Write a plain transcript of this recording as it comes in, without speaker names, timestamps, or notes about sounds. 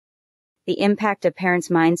The impact of parents'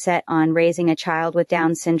 mindset on raising a child with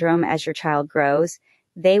Down syndrome. As your child grows,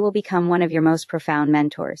 they will become one of your most profound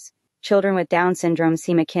mentors. Children with Down syndrome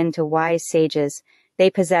seem akin to wise sages.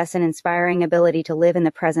 They possess an inspiring ability to live in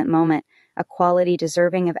the present moment, a quality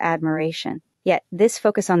deserving of admiration. Yet, this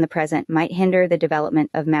focus on the present might hinder the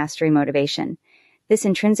development of mastery motivation. This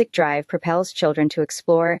intrinsic drive propels children to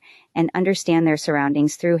explore and understand their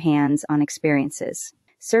surroundings through hands-on experiences,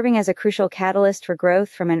 serving as a crucial catalyst for growth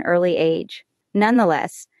from an early age.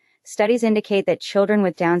 Nonetheless, studies indicate that children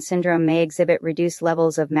with Down syndrome may exhibit reduced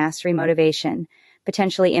levels of mastery motivation,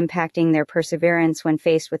 potentially impacting their perseverance when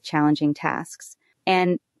faced with challenging tasks.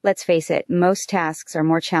 And let's face it, most tasks are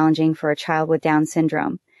more challenging for a child with Down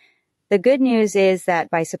syndrome. The good news is that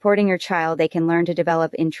by supporting your child, they can learn to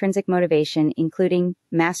develop intrinsic motivation, including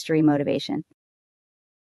mastery motivation.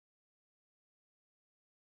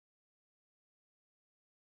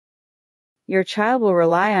 Your child will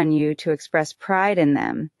rely on you to express pride in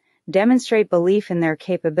them, demonstrate belief in their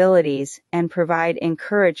capabilities, and provide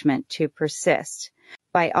encouragement to persist.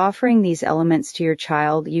 By offering these elements to your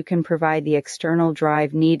child, you can provide the external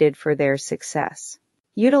drive needed for their success.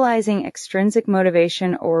 Utilizing extrinsic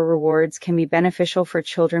motivation or rewards can be beneficial for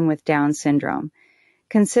children with Down syndrome.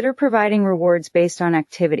 Consider providing rewards based on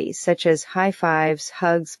activities such as high fives,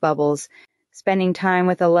 hugs, bubbles, spending time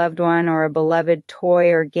with a loved one or a beloved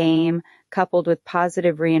toy or game, coupled with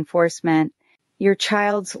positive reinforcement. Your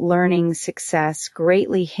child's learning success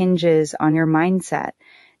greatly hinges on your mindset,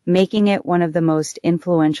 making it one of the most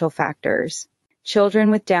influential factors.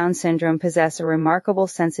 Children with Down syndrome possess a remarkable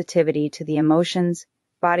sensitivity to the emotions,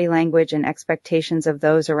 body language, and expectations of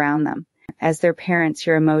those around them. As their parents,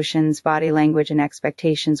 your emotions, body language, and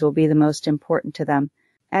expectations will be the most important to them.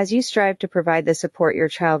 As you strive to provide the support your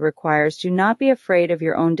child requires, do not be afraid of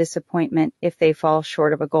your own disappointment if they fall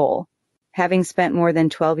short of a goal. Having spent more than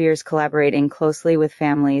 12 years collaborating closely with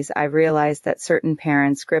families, I've realized that certain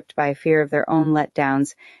parents, gripped by fear of their own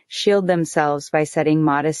letdowns, shield themselves by setting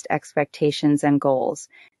modest expectations and goals.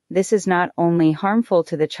 This is not only harmful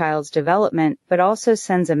to the child's development, but also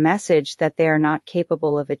sends a message that they are not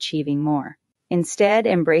capable of achieving more. Instead,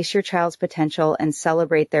 embrace your child's potential and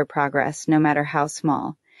celebrate their progress, no matter how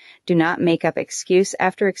small. Do not make up excuse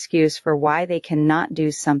after excuse for why they cannot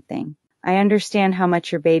do something. I understand how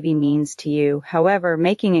much your baby means to you. However,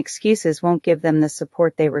 making excuses won't give them the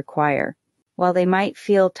support they require. While they might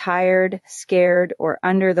feel tired, scared, or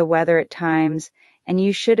under the weather at times, and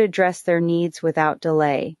you should address their needs without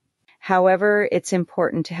delay. However, it's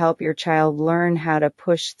important to help your child learn how to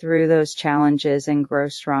push through those challenges and grow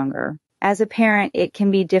stronger. As a parent, it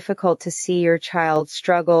can be difficult to see your child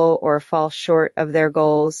struggle or fall short of their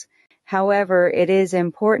goals. However, it is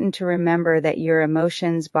important to remember that your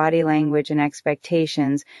emotions, body language, and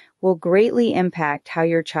expectations will greatly impact how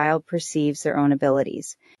your child perceives their own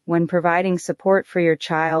abilities. When providing support for your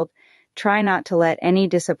child, try not to let any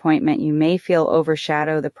disappointment you may feel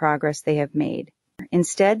overshadow the progress they have made.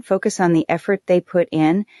 Instead, focus on the effort they put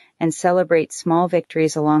in and celebrate small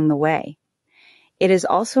victories along the way. It is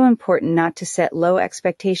also important not to set low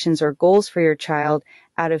expectations or goals for your child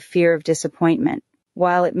out of fear of disappointment.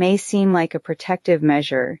 While it may seem like a protective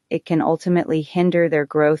measure, it can ultimately hinder their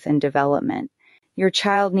growth and development. Your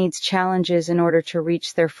child needs challenges in order to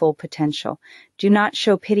reach their full potential. Do not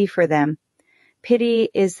show pity for them. Pity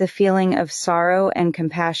is the feeling of sorrow and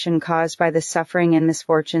compassion caused by the suffering and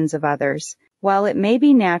misfortunes of others. While it may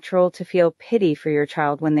be natural to feel pity for your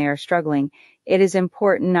child when they are struggling, it is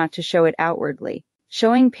important not to show it outwardly.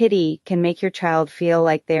 Showing pity can make your child feel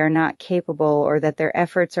like they are not capable or that their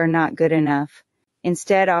efforts are not good enough.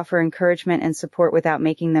 Instead, offer encouragement and support without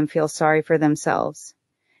making them feel sorry for themselves.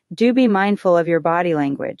 Do be mindful of your body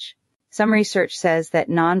language. Some research says that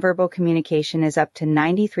nonverbal communication is up to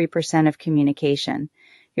 93% of communication.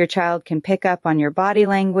 Your child can pick up on your body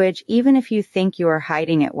language even if you think you are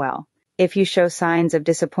hiding it well. If you show signs of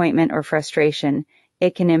disappointment or frustration,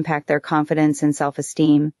 it can impact their confidence and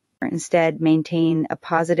self-esteem. Instead, maintain a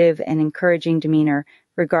positive and encouraging demeanor,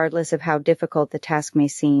 regardless of how difficult the task may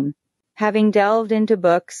seem. Having delved into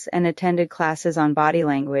books and attended classes on body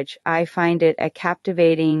language, I find it a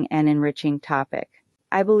captivating and enriching topic.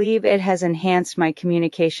 I believe it has enhanced my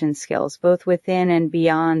communication skills, both within and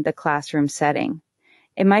beyond the classroom setting.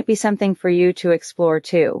 It might be something for you to explore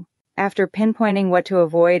too. After pinpointing what to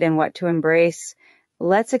avoid and what to embrace,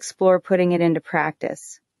 let's explore putting it into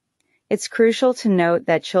practice. It's crucial to note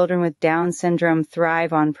that children with Down syndrome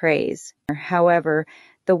thrive on praise. However,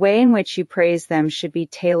 the way in which you praise them should be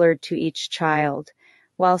tailored to each child.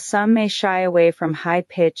 While some may shy away from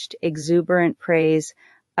high-pitched, exuberant praise,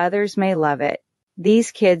 others may love it.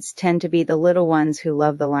 These kids tend to be the little ones who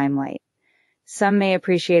love the limelight. Some may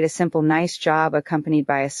appreciate a simple nice job accompanied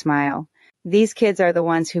by a smile. These kids are the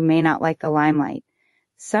ones who may not like the limelight.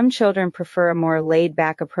 Some children prefer a more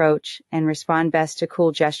laid-back approach and respond best to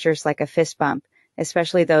cool gestures like a fist bump,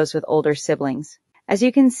 especially those with older siblings. As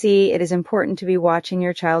you can see, it is important to be watching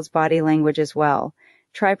your child's body language as well.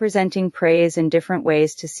 Try presenting praise in different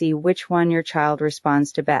ways to see which one your child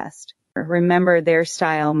responds to best. Remember, their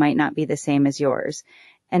style might not be the same as yours.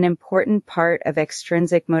 An important part of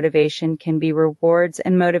extrinsic motivation can be rewards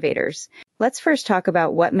and motivators. Let's first talk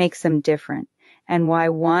about what makes them different and why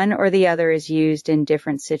one or the other is used in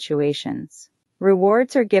different situations.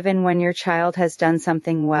 Rewards are given when your child has done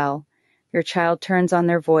something well. Your child turns on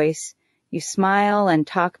their voice. You smile and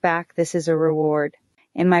talk back. This is a reward.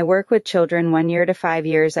 In my work with children 1 year to 5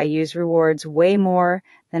 years, I use rewards way more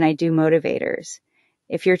than I do motivators.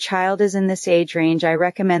 If your child is in this age range, I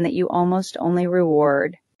recommend that you almost only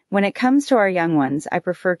reward. When it comes to our young ones, I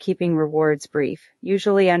prefer keeping rewards brief,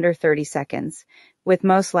 usually under 30 seconds, with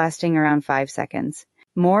most lasting around 5 seconds.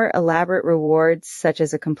 More elaborate rewards, such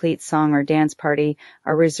as a complete song or dance party,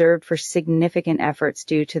 are reserved for significant efforts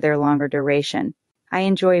due to their longer duration. I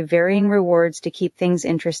enjoy varying rewards to keep things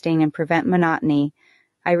interesting and prevent monotony.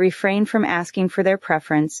 I refrain from asking for their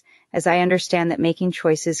preference, as I understand that making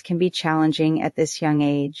choices can be challenging at this young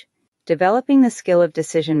age. Developing the skill of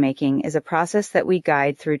decision-making is a process that we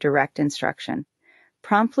guide through direct instruction.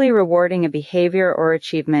 Promptly rewarding a behavior or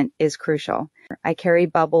achievement is crucial. I carry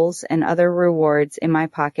bubbles and other rewards in my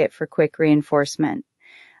pocket for quick reinforcement.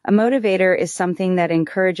 A motivator is something that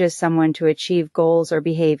encourages someone to achieve goals or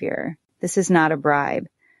behavior. This is not a bribe.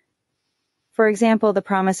 For example, the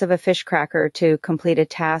promise of a fish cracker to complete a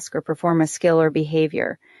task or perform a skill or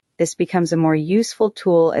behavior. This becomes a more useful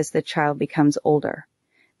tool as the child becomes older.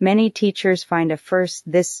 Many teachers find a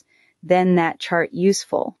first this, then that chart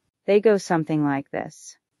useful. They go something like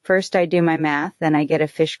this. First I do my math, then I get a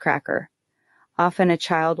fish cracker. Often a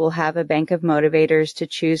child will have a bank of motivators to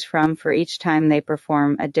choose from for each time they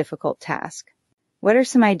perform a difficult task. What are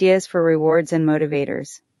some ideas for rewards and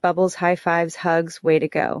motivators? Bubbles, high fives, hugs, way to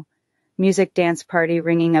go. Music, dance party,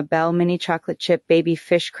 ringing a bell, mini chocolate chip, baby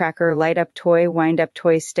fish cracker, light up toy, wind up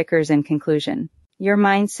toy, stickers. In conclusion, your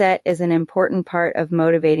mindset is an important part of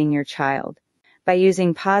motivating your child. By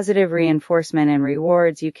using positive reinforcement and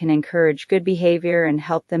rewards, you can encourage good behavior and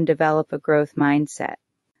help them develop a growth mindset.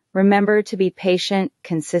 Remember to be patient,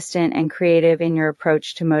 consistent, and creative in your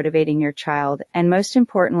approach to motivating your child, and most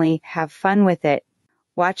importantly, have fun with it.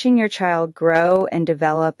 Watching your child grow and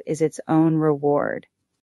develop is its own reward.